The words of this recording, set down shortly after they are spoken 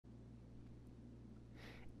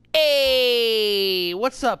Hey,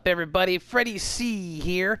 what's up everybody? Freddy-C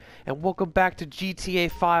here, and welcome back to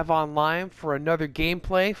GTA 5 Online for another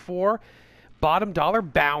gameplay for Bottom Dollar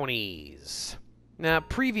Bounties. Now,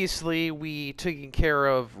 previously we taken care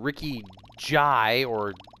of Ricky Jai,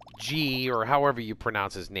 or G, or however you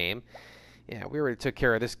pronounce his name. Yeah, we already took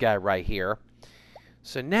care of this guy right here.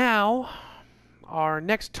 So now, our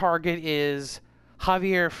next target is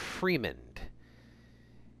Xavier Fremond.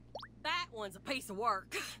 That one's a piece of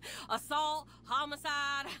work. Assault,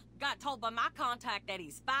 homicide. Got told by my contact that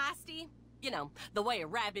he's feisty. You know, the way a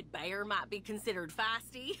rabid bear might be considered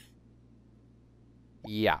feisty.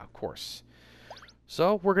 Yeah, of course.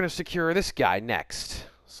 So, we're going to secure this guy next.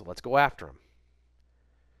 So, let's go after him.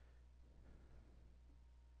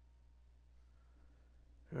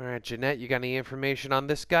 Alright, Jeanette, you got any information on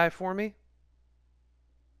this guy for me?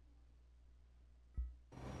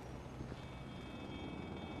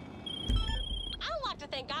 I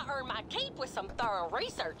think I earned my keep with some thorough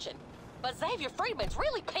researching. But Xavier Fremond's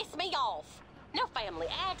really pissed me off. No family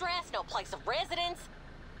address, no place of residence.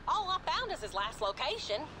 All I found is his last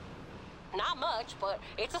location. Not much, but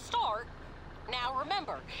it's a start. Now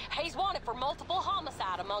remember, he's wanted for multiple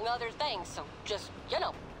homicide among other things, so just, you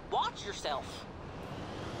know, watch yourself.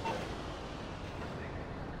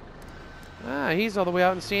 Ah, he's all the way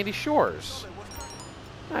out in Sandy Shores.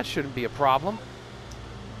 That shouldn't be a problem.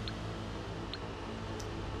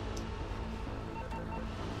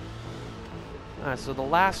 So the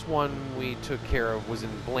last one we took care of was in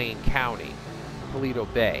Blaine County,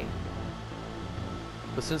 Paleto Bay.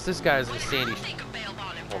 But since this guy is in Sandy...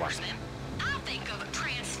 Hold on. I think of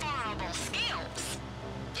transferable skills.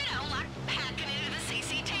 You know, like hacking into the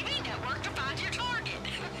CCTV network to find your target.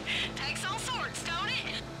 Takes all sorts, don't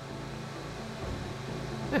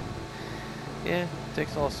it? Yeah,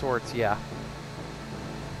 takes all sorts, yeah.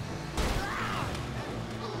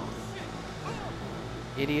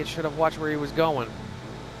 Idiot should have watched where he was going.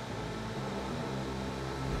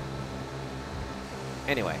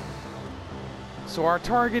 Anyway. So our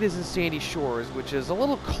target is in Sandy Shores, which is a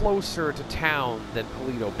little closer to town than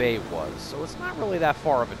Paleto Bay was. So it's not really that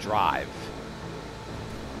far of a drive.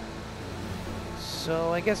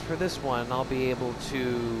 So I guess for this one, I'll be able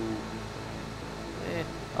to...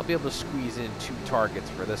 I'll be able to squeeze in 2 targets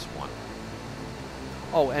for this one.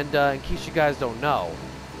 Oh, and in case you guys don't know,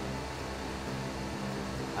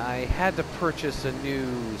 I had to purchase a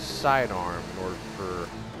new sidearm in order for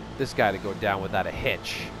this guy to go down without a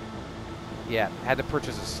hitch. Yeah, had to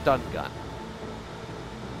purchase a stun gun.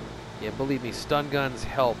 Yeah, believe me, stun guns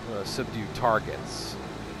help subdue targets.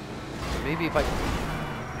 So maybe if I...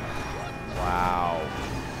 Wow.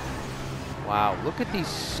 Wow, look at these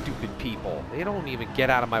stupid people. They don't even get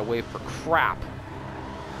out of my way for crap.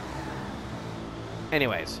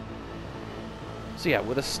 Anyways. So yeah,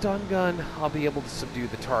 with a stun gun, I'll be able to subdue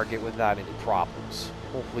the target without any problems.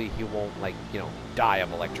 Hopefully he won't, like, you know, die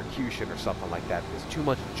of electrocution or something like that. There's too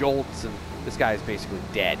much jolts and this guy is basically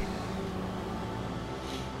dead.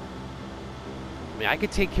 I mean, I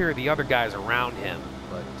could take care of the other guys around him,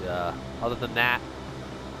 but other than that,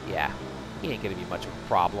 yeah, he ain't gonna be much of a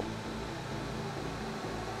problem.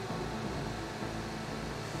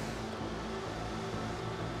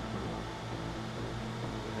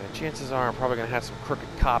 Chances are I'm probably going to have some crooked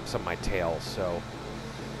cops on my tail, so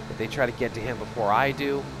if they try to get to him before I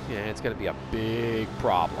do, yeah, it's going to be a big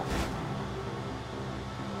problem.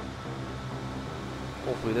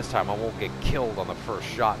 Hopefully this time I won't get killed on the first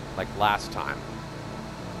shot like last time.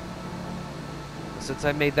 Since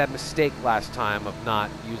I made that mistake last time of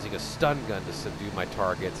not using a stun gun to subdue my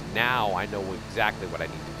targets, now I know exactly what I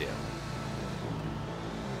need to do.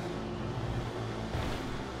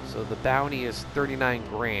 So the bounty is 39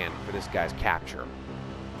 grand for this guy's capture.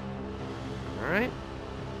 Alright,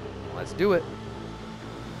 let's do it.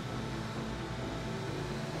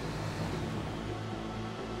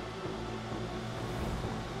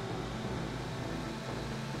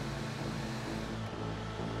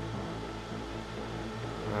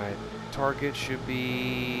 Alright, target should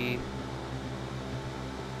be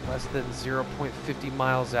less than 0.50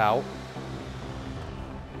 miles out.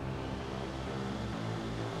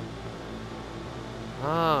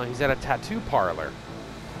 Oh, he's at a tattoo parlor.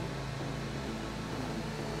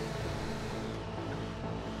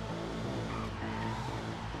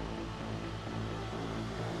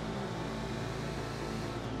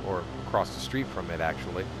 Or across the street from it,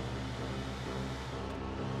 actually.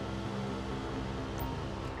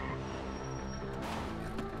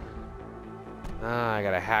 Ah, I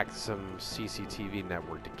gotta hack some CCTV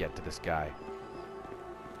network to get to this guy.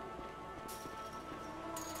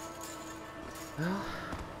 Well,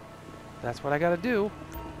 that's what I gotta do.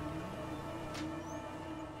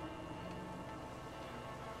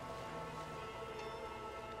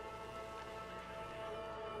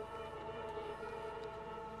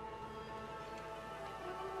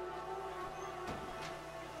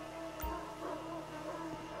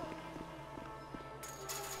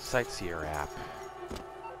 Sightseer app.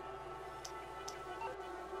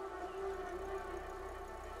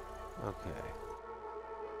 Okay.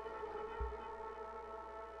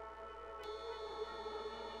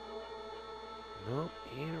 Nope,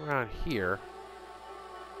 ain't around here.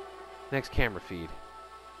 Next camera feed.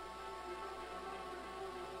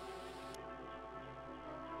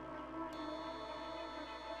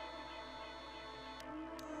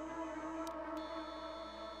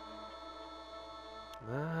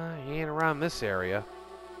 He ain't around this area.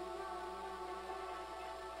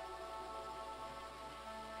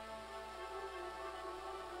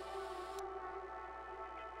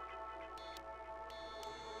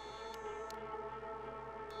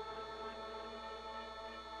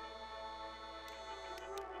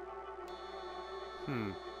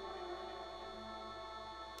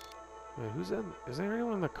 Wait, who's in? Is there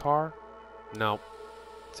anyone in the car? No.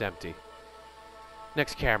 It's empty.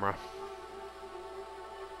 Next camera.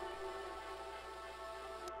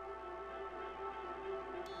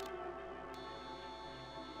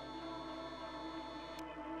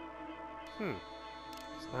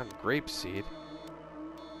 It's not grapeseed.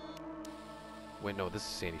 Wait, no, this is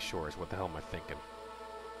Sandy Shores. What the hell am I thinking?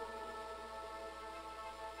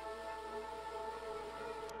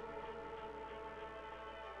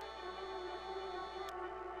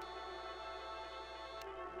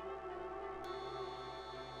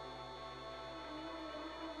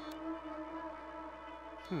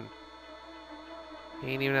 He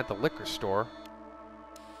ain't even at the liquor store.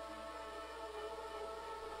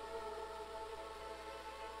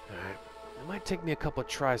 Alright. It might take me a couple of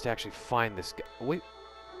tries to actually find this guy. Oh, wait.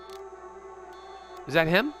 Is that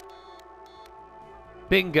him?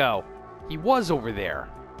 Bingo. He was over there.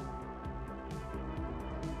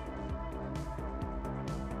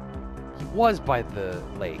 He was by the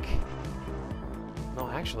lake. No,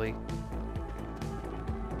 actually.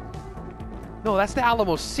 No, that's the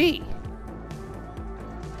Alamo Sea.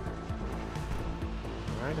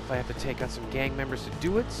 Alright, if I have to take out some gang members to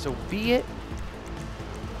do it, so be it.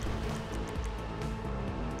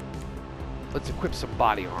 Let's equip some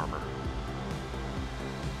body armor.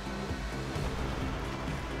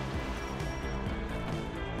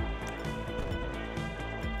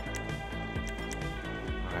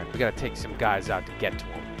 Alright, we gotta take some guys out to get to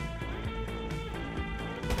him.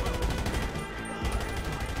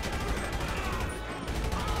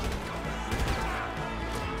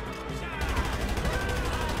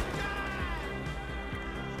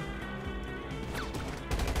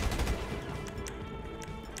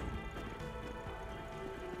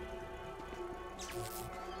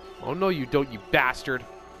 Oh, no, you don't, you bastard.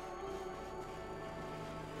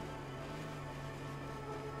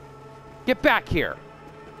 Get back here.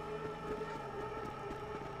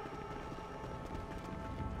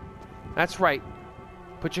 That's right.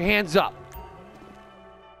 Put your hands up.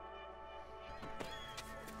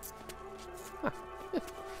 Huh.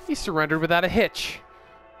 He surrendered without a hitch.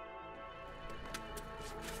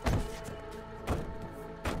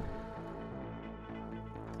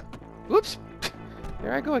 Whoops.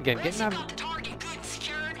 There I go again, getting out of... the target good and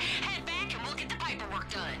secured, head back and we'll get the paperwork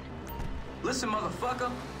done. Listen,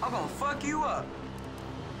 motherfucker, I'm gonna fuck you up.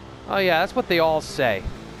 Oh yeah, that's what they all say.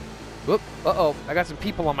 Whoop, uh-oh, I got some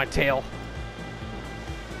people on my tail.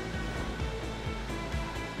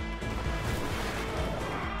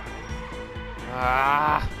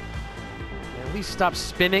 Ah. At least stop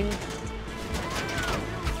spinning.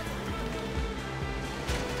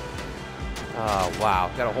 Oh,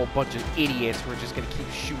 wow. Got a whole bunch of idiots who are just going to keep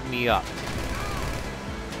shooting me up.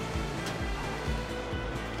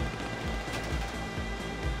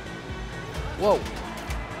 Whoa.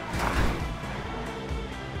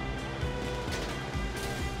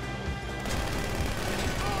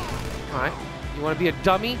 Alright. You want to be a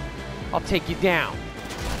dummy? I'll take you down.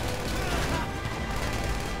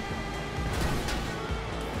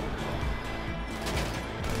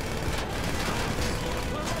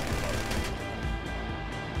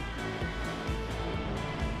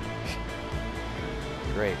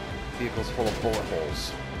 Great. Vehicle's full of bullet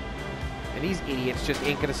holes. And these idiots just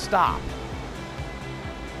ain't gonna stop.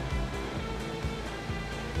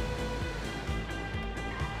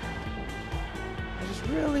 I just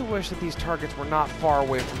really wish that these targets were not far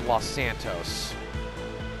away from Los Santos.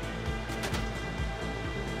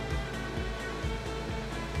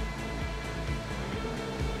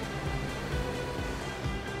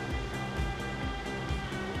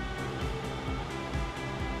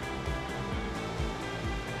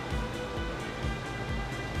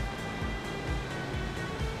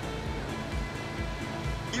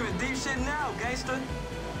 You in deep shit now, gangster.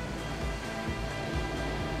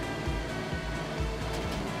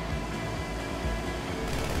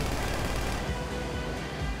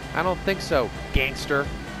 I don't think so, gangster.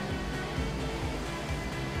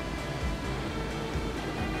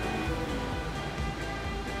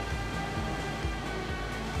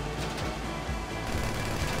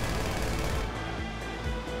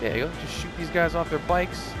 There you go. Just shoot these guys off their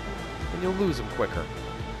bikes, and you'll lose them quicker.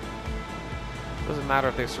 Doesn't matter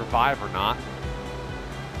if they survive or not.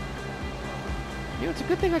 You know, it's a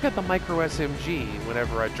good thing I got the micro SMG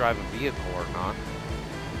whenever I drive a vehicle or not.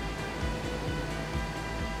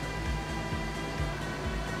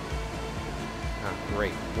 Ah,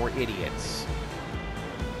 great. More idiots.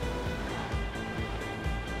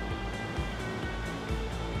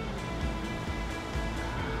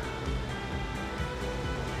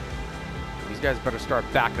 These guys better start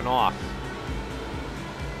backing off.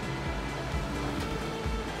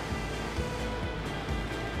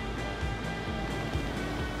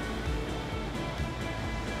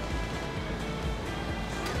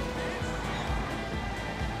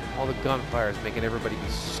 All the gunfire is making everybody be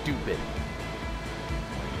stupid.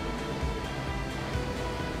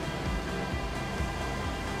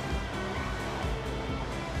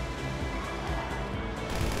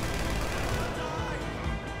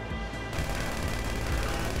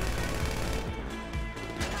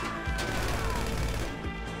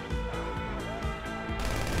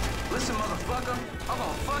 Listen, motherfucker, I'm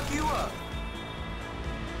gonna fuck you up.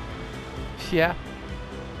 Yeah,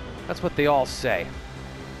 that's what they all say.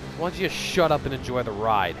 Why don't you just shut up and enjoy the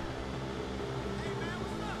ride?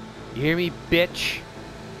 You hear me, bitch?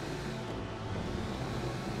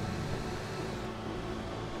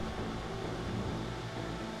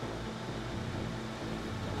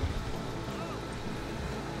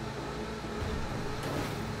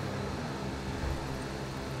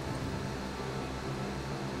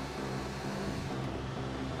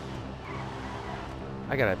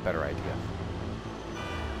 I got a better idea.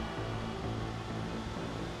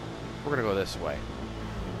 We're gonna go this way.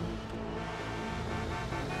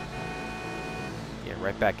 Yeah,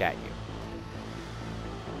 right back at you.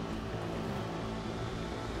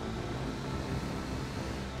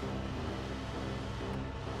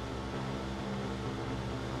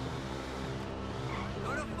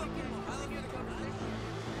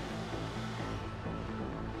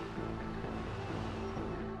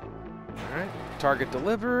 Alright, target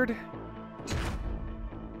delivered.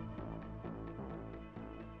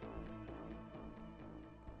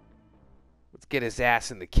 Get his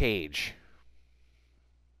ass in the cage.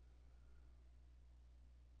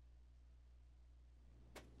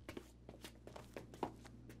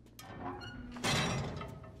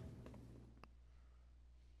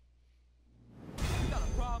 You got a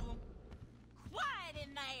problem? Quiet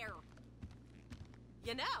in there!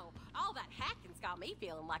 You know, all that hacking's got me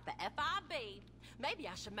feeling like the FIB. Maybe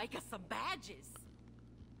I should make us some badges.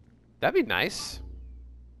 That'd be nice.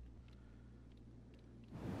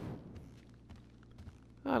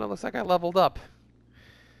 Oh, no, looks like I leveled up.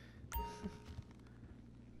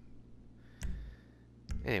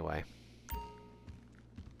 Anyway.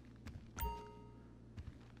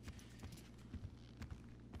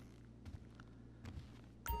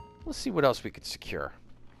 Let's see what else we could secure.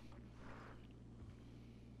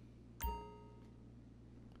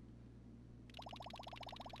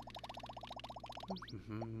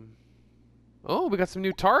 Oh, we got some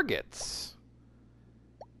new targets.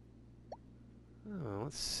 Oh,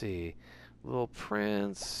 let's see. Little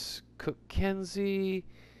Prince, Cook Kenzie,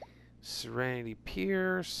 Serenity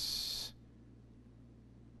Pierce.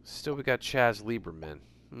 Still, we got Chaz Lieberman.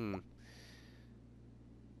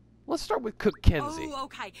 Let's start with Cook Kenzie. Oh,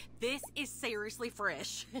 okay. This is seriously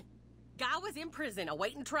fresh. Guy was in prison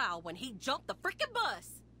awaiting trial when he jumped the frickin'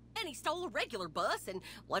 bus. And he stole a regular bus, and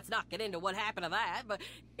let's not get into what happened to that, but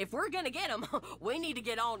if we're gonna get him, we need to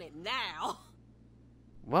get on it now.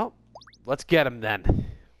 Well, let's get him then.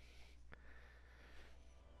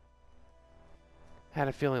 Had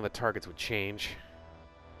a feeling the targets would change.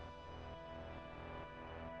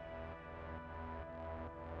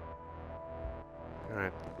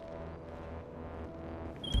 Alright.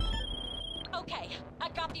 Okay, I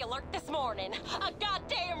got the alert this morning. A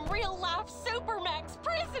goddamn real-life Supermax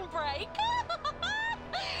prison break.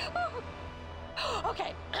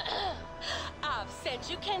 Okay, I've sent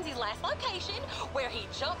you Kenzie's last location where he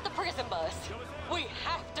jumped the prison bus. We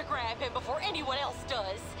have to grab him before anyone else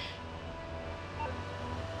does.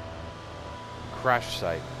 Crash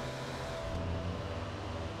site.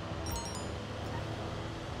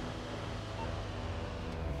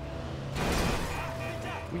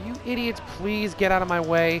 Will you idiots please get out of my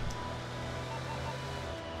way?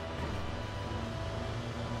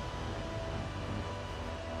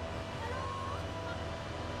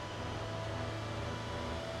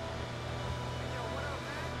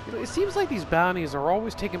 it seems like these bounties are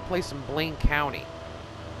always taking place in Blaine County.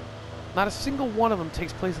 Not a single one of them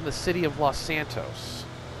takes place in the city of Los Santos.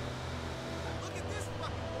 Look at this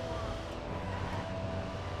fucking moron.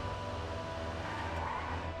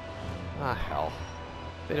 Ah, hell.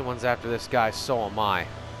 If anyone's after this guy, so am I.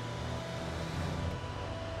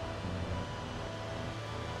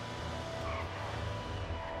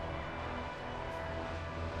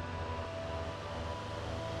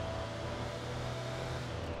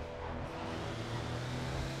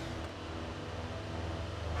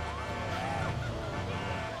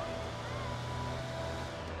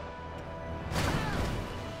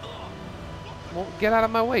 Well, get out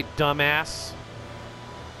of my way, dumbass.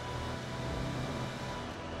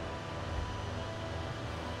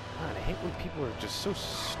 God, I hate when people are just so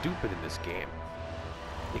stupid in this game.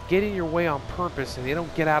 They get in your way on purpose and they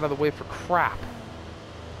don't get out of the way for crap.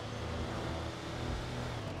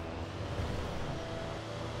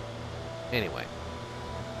 Anyway.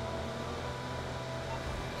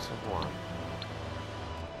 So, hold on.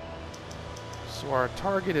 So our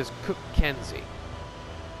target is Cook Kenzie.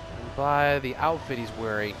 By the outfit he's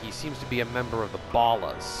wearing, he seems to be a member of the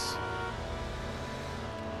Ballas.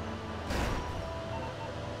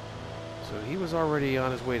 So he was already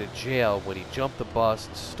on his way to jail when he jumped the bus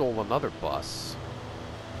and stole another bus.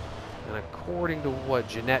 And according to what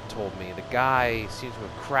Jeanette told me, the guy seems to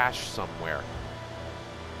have crashed somewhere.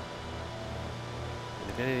 And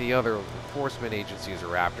if any of the other enforcement agencies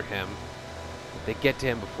are after him, if they get to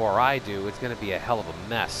him before I do, it's going to be a hell of a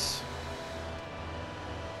mess.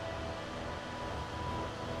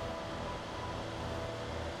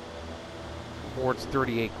 Awards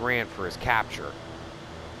 38 grand for his capture.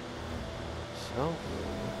 So,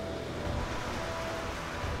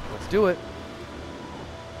 let's do it.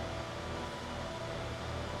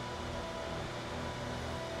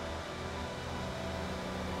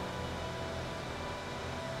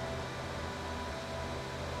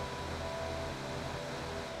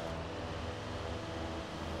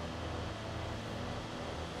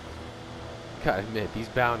 Gotta admit, these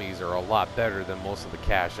bounties are a lot better than most of the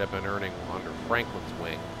cash I've been earning under Franklin's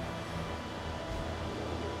wing.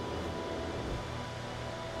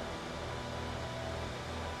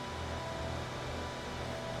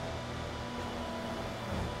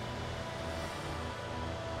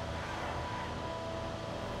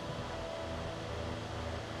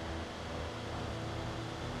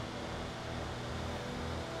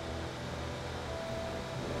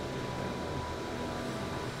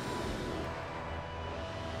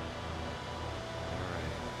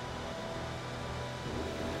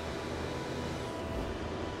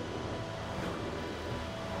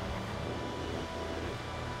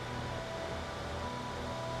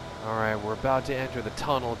 Alright, we're about to enter the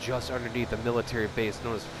tunnel just underneath the military base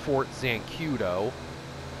known as Fort Zancudo.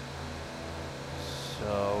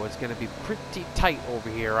 So it's going to be pretty tight over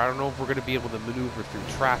here. I don't know if we're going to be able to maneuver through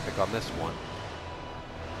traffic on this one.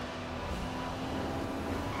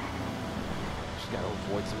 Just got to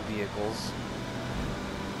avoid some vehicles.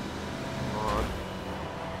 Come on.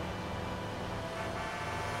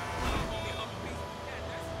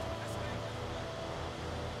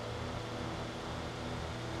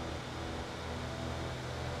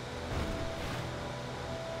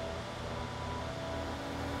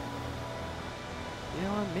 You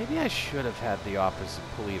know what, maybe I should have had the office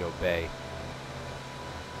in Paleto Bay.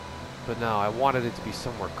 But no, I wanted it to be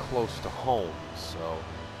somewhere close to home, so...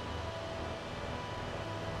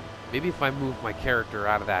 Maybe if I moved my character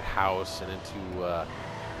out of that house and into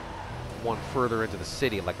one further into the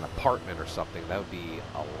city, like an apartment or something, that would be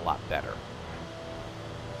a lot better.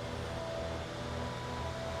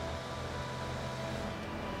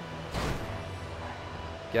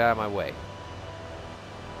 Get out of my way.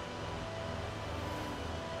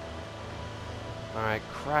 Alright,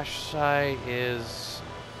 crash site is,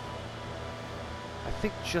 I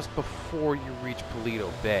think, just before you reach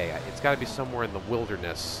Paleto Bay. It's got to be somewhere in the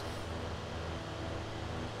wilderness.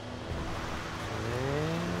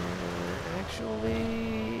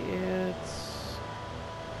 Actually, it's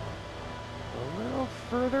a little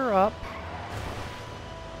further up.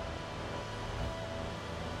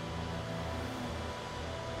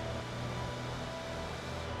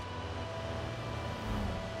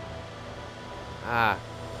 Ah,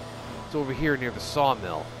 it's over here near the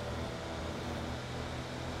sawmill.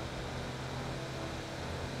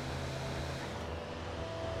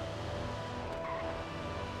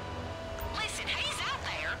 Listen, he's out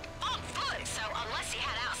there on foot, so unless he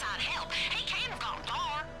had outside help, he can't have gone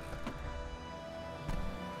far.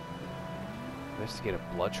 Investigate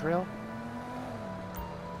a blood trail?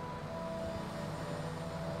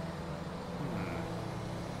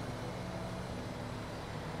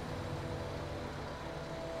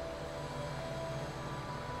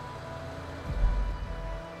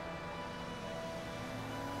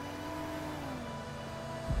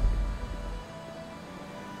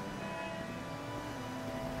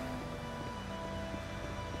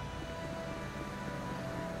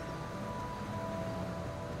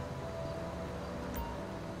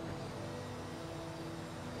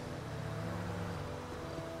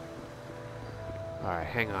 Alright,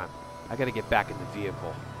 hang on. I gotta get back in the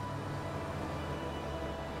vehicle.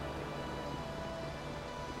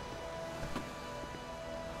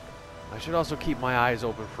 I should also keep my eyes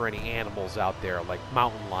open for any animals out there, like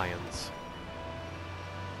mountain lions.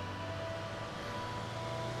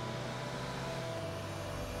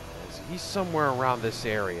 He's somewhere around this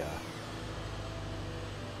area.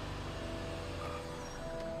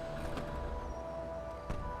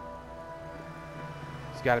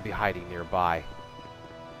 He's got to be hiding nearby.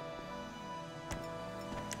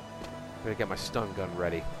 Better get my stun gun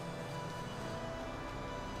ready.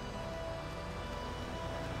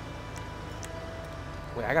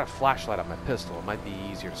 Wait, I got a flashlight on my pistol. It might be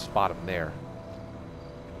easier to spot him there.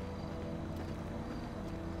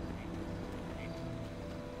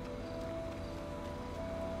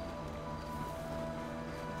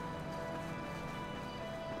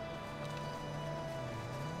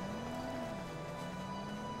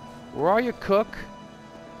 Where are you, Cook?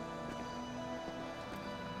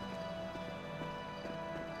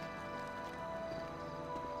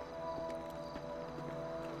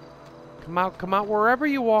 Come out wherever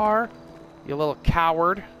you are, you little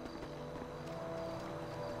coward.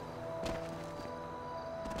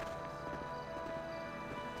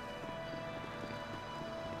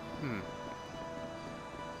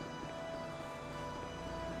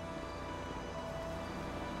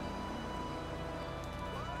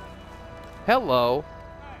 Hello.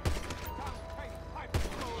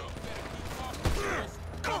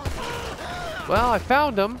 Well, I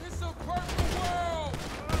found him.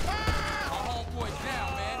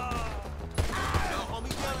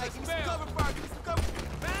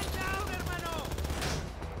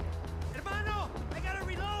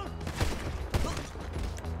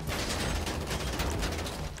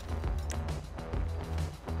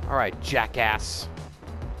 All right, jackass.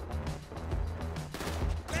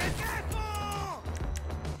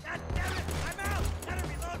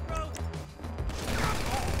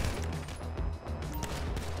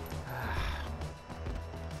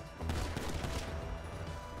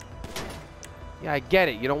 Yeah, I get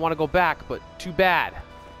it. You don't want to go back, but too bad.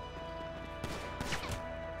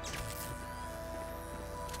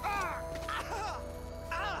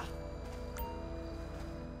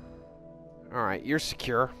 All right, you're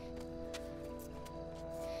secure.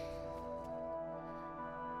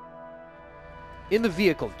 In the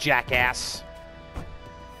vehicle, jackass.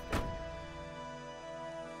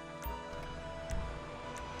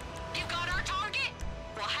 You got our target?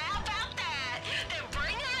 Well, how about that? Then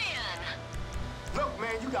bring her in. Look,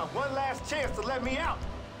 man, you got one last chance to let me out.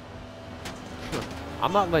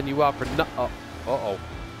 I'm not letting you out for no. Uh-oh.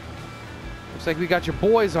 Looks like we got your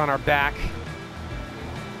boys on our back.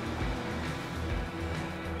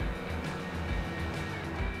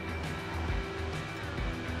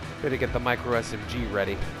 Better get the micro SMG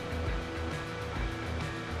ready.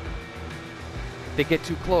 If they get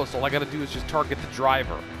too close, all I gotta do is just target the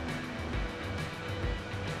driver.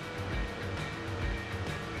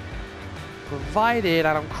 Provided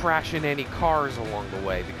I don't crash into any cars along the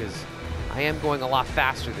way, because I am going a lot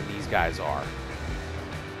faster than these guys are.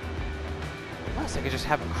 Unless I could just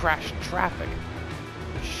have them crash in traffic.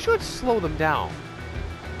 It should slow them down.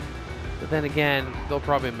 But then again, they'll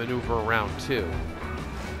probably maneuver around too.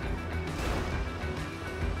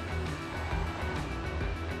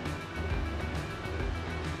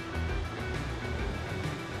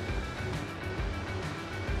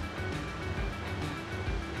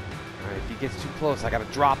 Gets too close, I gotta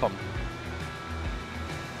drop him.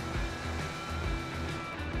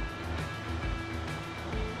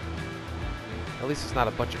 At least it's not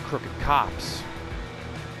a bunch of crooked cops.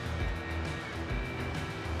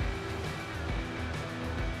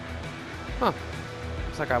 Huh.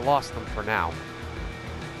 Looks like I lost them for now.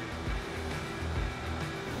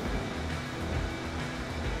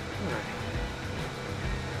 Alright.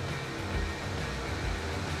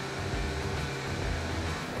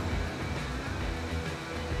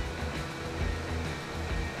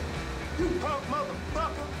 You punk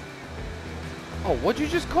motherfucker. Oh, what'd you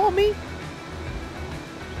just call me?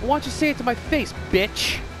 Why don't you say it to my face,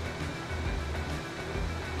 bitch?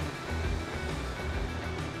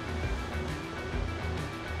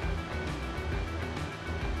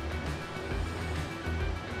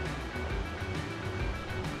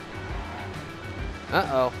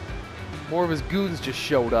 Uh-oh. More of his goons just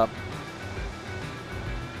showed up.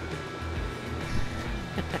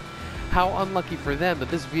 How unlucky for them that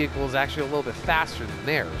this vehicle is actually a little bit faster than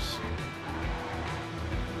theirs.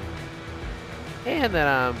 And then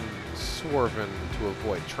I'm swerving to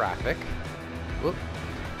avoid traffic. Whoop.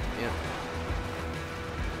 Yeah.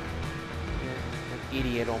 That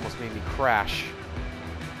idiot almost made me crash.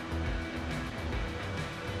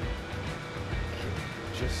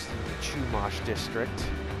 just in the Chumash district.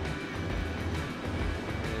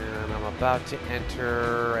 And I'm about to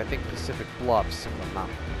enter, I think, Pacific Bluffs, if I'm not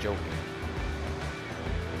joking.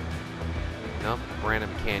 Nope,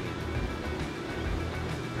 Branham Canyon.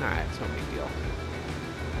 Alright, it's no big deal.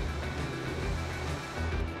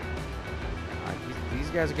 Alright, these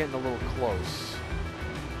guys are getting a little close.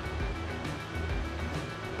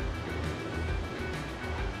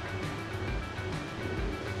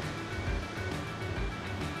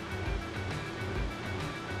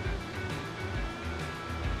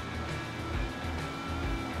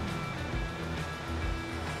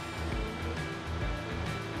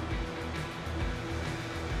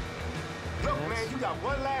 Man, you got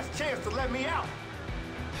one last chance to let me out.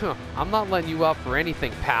 I'm not letting you out for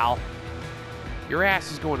anything, pal. Your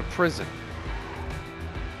ass is going to prison.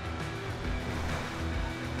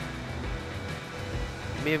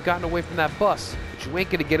 You may have gotten away from that bus, but you ain't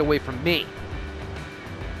gonna get away from me.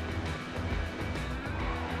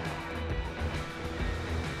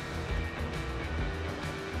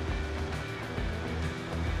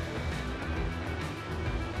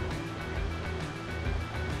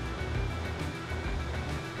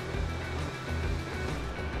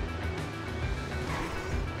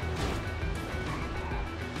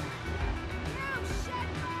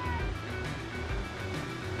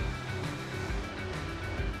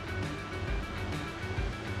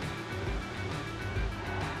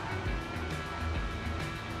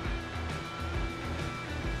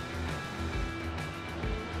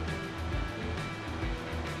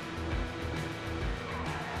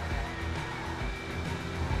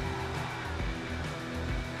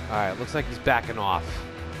 Alright, looks like he's backing off.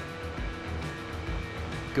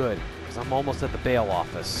 Good, because I'm almost at the bail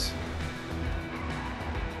office.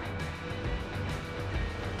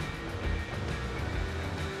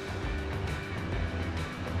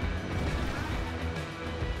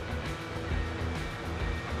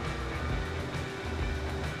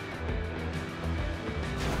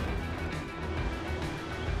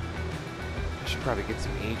 I should probably get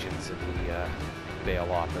some agents in the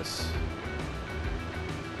bail office.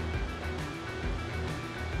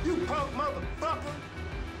 You punk motherfucker!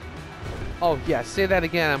 Oh yeah, say that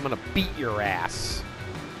again, I'm gonna beat your ass.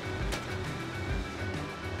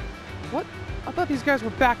 What? I thought these guys were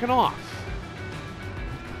backing off.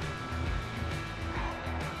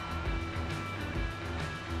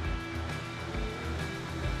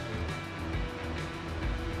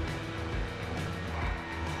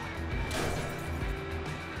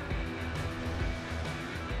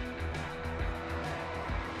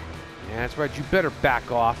 Yeah, that's right, you better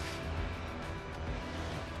back off.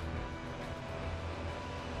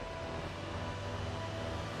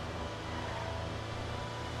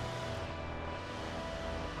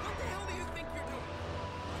 What the hell do you think you're doing?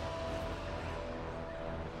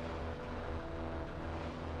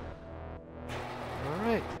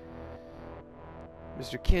 Alright.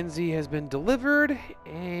 Mr. Kenzie has been delivered,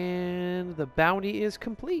 and the bounty is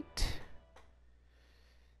complete.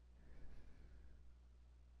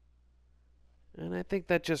 And I think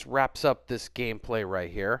that just wraps up this gameplay right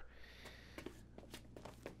here.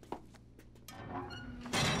 I'll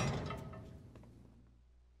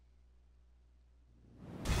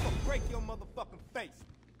break your motherfucking face.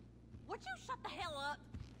 Would you shut the hell up?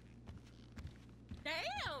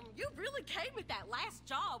 Damn, you really came with that last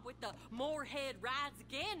job with the Moorhead Rides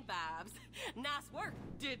Again vibes. Nice work,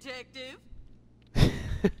 detective.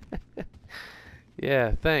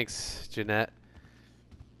 Yeah, thanks, Jeanette.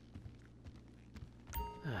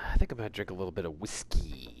 I think I'm gonna drink a little bit of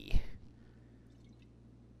whiskey.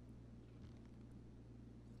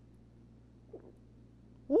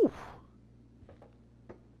 Woo.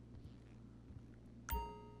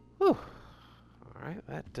 Whew. All right,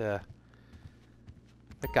 that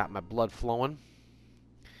got my blood flowing.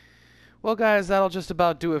 Well, guys, that'll just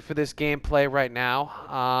about do it for this gameplay right now.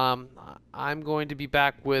 I'm going to be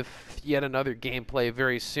back with yet another gameplay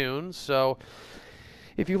very soon, so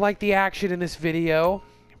if you like the action in this video,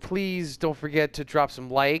 please don't forget to drop some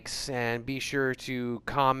likes and be sure to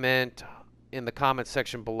comment in the comment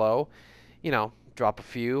section below. You know, drop a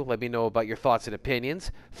few. Let me know about your thoughts and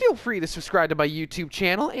opinions. Feel free to subscribe to my YouTube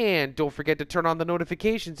channel, and don't forget to turn on the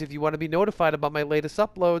notifications if you want to be notified about my latest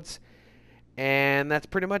uploads. And that's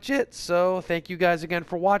pretty much it. So thank you guys again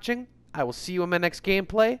for watching. I will see you in my next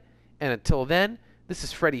gameplay. And until then, this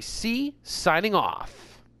is Freddy-C signing off.